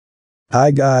Hi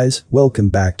guys, welcome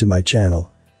back to my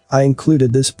channel. I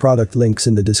included this product links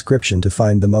in the description to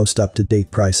find the most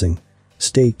up-to-date pricing.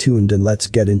 Stay tuned and let's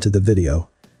get into the video.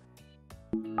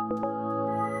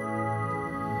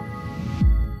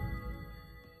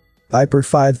 Viper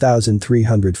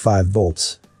 5305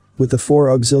 volts. With the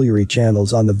 4 auxiliary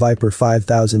channels on the Viper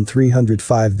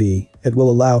 5305V, it will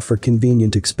allow for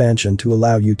convenient expansion to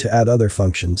allow you to add other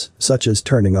functions, such as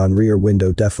turning on rear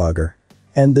window defogger.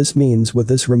 And this means with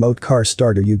this remote car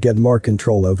starter you get more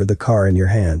control over the car in your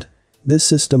hand. This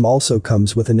system also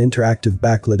comes with an interactive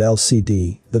backlit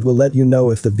LCD that will let you know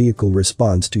if the vehicle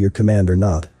responds to your command or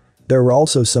not. There are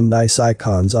also some nice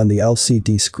icons on the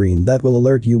LCD screen that will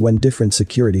alert you when different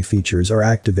security features are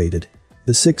activated.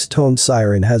 The 6-tone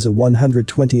siren has a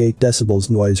 128 decibels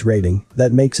noise rating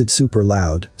that makes it super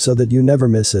loud so that you never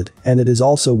miss it, and it is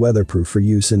also weatherproof for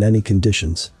use in any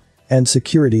conditions. And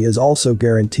security is also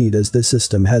guaranteed as this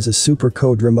system has a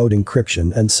supercode remote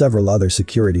encryption and several other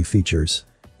security features.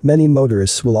 Many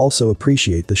motorists will also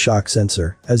appreciate the shock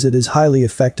sensor, as it is highly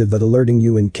effective at alerting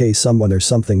you in case someone or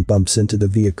something bumps into the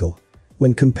vehicle.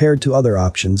 When compared to other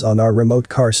options on our remote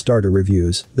car starter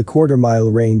reviews, the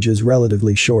quarter-mile range is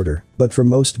relatively shorter, but for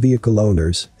most vehicle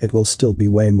owners, it will still be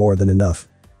way more than enough.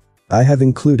 I have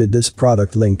included this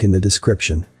product link in the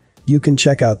description. You can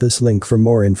check out this link for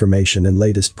more information and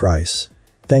latest price.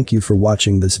 Thank you for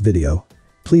watching this video.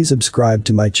 Please subscribe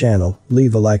to my channel,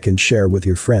 leave a like and share with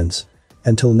your friends.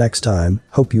 Until next time,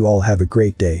 hope you all have a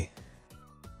great day.